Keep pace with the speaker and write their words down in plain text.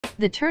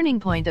The turning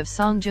point of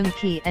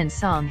Songjoongki and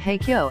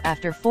Songhyekyo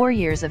after 4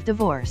 years of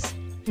divorce.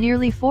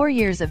 Nearly 4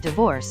 years of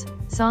divorce,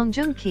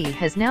 Songjoongki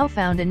has now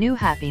found a new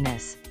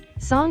happiness.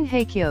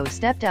 Songhyekyo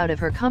stepped out of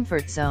her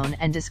comfort zone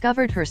and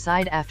discovered her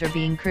side after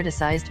being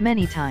criticized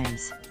many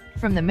times.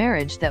 From the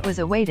marriage that was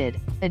awaited,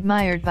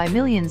 admired by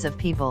millions of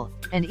people,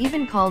 and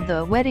even called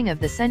the wedding of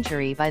the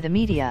century by the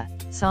media,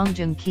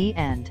 Songjoongki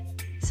and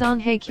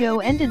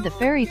Songhyekyo ended the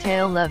fairy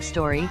tale love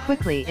story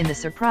quickly in the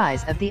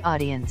surprise of the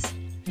audience.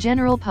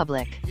 General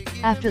public.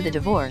 After the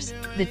divorce,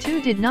 the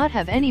two did not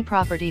have any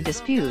property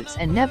disputes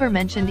and never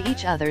mentioned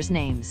each other's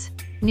names.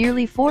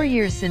 Nearly 4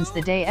 years since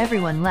the day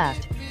everyone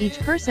left, each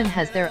person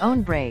has their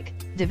own break,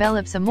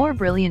 develops a more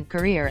brilliant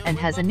career and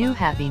has a new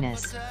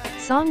happiness.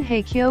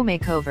 Songhyekyo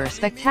makeover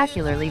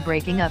spectacularly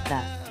breaking up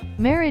the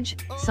marriage.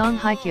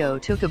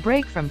 Songhyekyo took a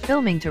break from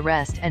filming to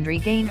rest and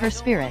regain her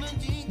spirit.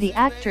 The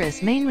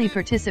actress mainly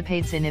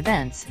participates in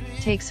events,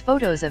 takes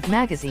photos of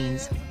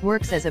magazines,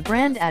 works as a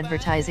brand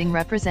advertising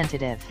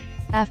representative.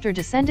 After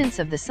Descendants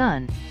of the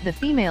Sun, the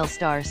female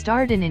star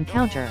starred in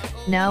Encounter,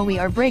 Now We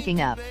Are Breaking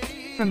Up.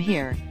 From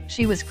here,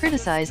 she was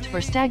criticized for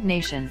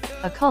stagnation,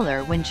 a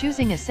color when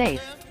choosing a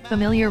safe,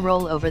 familiar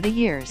role over the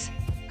years.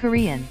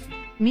 Korean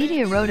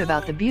media wrote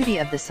about the beauty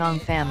of the Song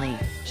family.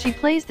 She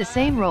plays the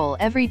same role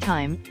every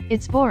time,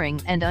 it's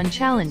boring and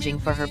unchallenging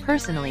for her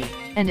personally,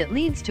 and it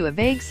leads to a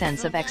vague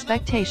sense of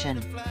expectation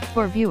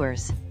for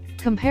viewers.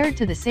 Compared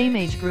to the same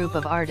age group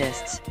of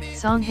artists,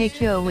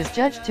 Songhyekyo was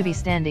judged to be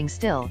standing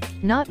still,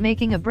 not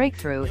making a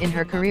breakthrough in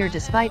her career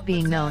despite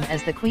being known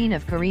as the queen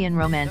of Korean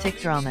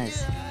romantic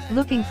dramas.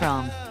 Looking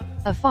from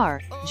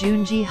afar,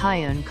 Joong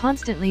Ji-hyun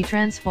constantly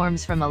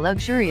transforms from a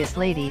luxurious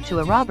lady to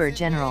a robber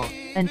general,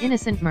 an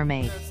innocent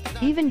mermaid.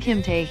 Even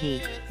Kim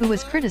Tae-hee, who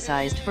was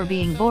criticized for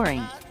being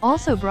boring,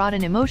 also brought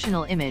an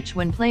emotional image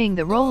when playing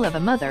the role of a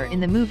mother in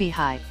the movie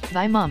Hi,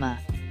 Bye Mama.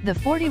 The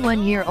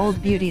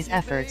 41-year-old beauty's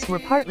efforts were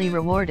partly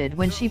rewarded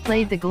when she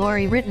played The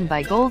Glory written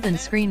by golden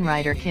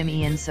screenwriter Kim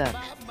Eun-suk.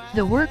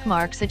 The work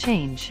marks a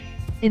change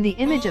in the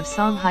image of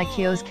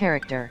Songhyekyo's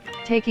character,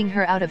 taking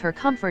her out of her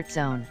comfort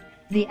zone.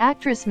 The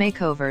actress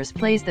makeovers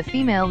plays the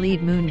female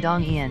lead Moon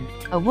Dong-eun,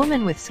 a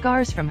woman with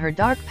scars from her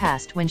dark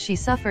past when she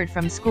suffered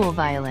from school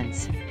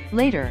violence.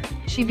 Later,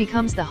 she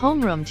becomes the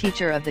homeroom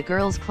teacher of the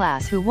girls'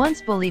 class who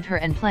once bullied her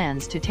and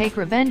plans to take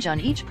revenge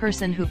on each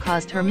person who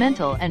caused her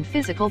mental and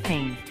physical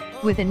pain.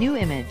 With a new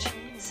image,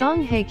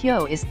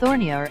 Songhyekyo is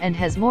thornier and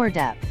has more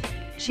depth.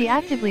 She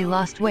actively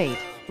lost weight,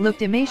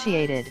 looked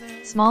emaciated,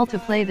 small to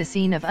play the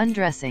scene of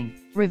undressing,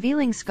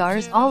 revealing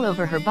scars all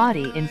over her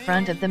body in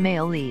front of the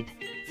male lead.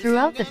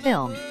 Throughout the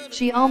film,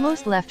 she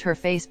almost left her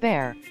face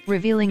bare,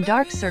 revealing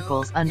dark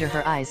circles under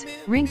her eyes,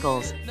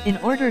 wrinkles, in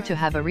order to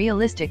have a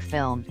realistic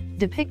film,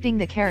 depicting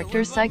the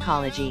character's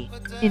psychology.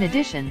 In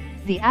addition,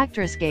 the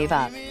actress gave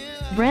up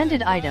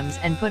branded items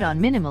and put on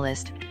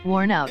minimalist,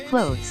 worn-out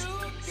clothes.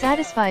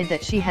 Satisfied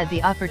that she had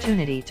the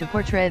opportunity to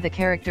portray the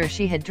character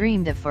she had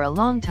dreamed of for a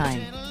long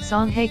time,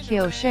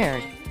 Songhyekyo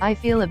shared, "I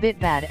feel a bit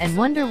bad and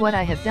wonder what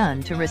I have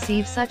done to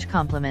receive such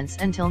compliments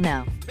until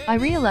now. I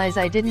realize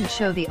I didn't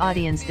show the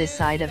audience this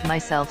side of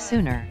myself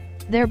sooner.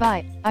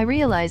 Thereby, I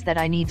realize that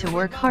I need to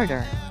work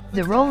harder."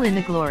 The role in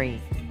The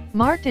Glory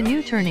marked a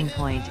new turning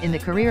point in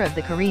the career of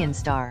the Korean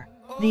star.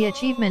 The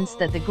achievements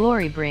that The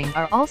Glory bring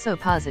are also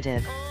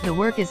positive. The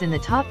work is in the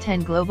top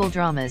 10 global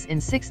dramas in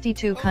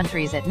 62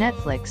 countries at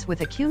Netflix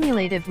with a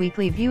cumulative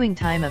weekly viewing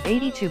time of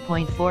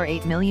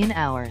 82.48 million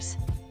hours.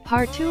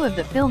 Part 2 of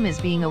the film is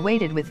being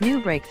awaited with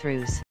new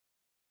breakthroughs.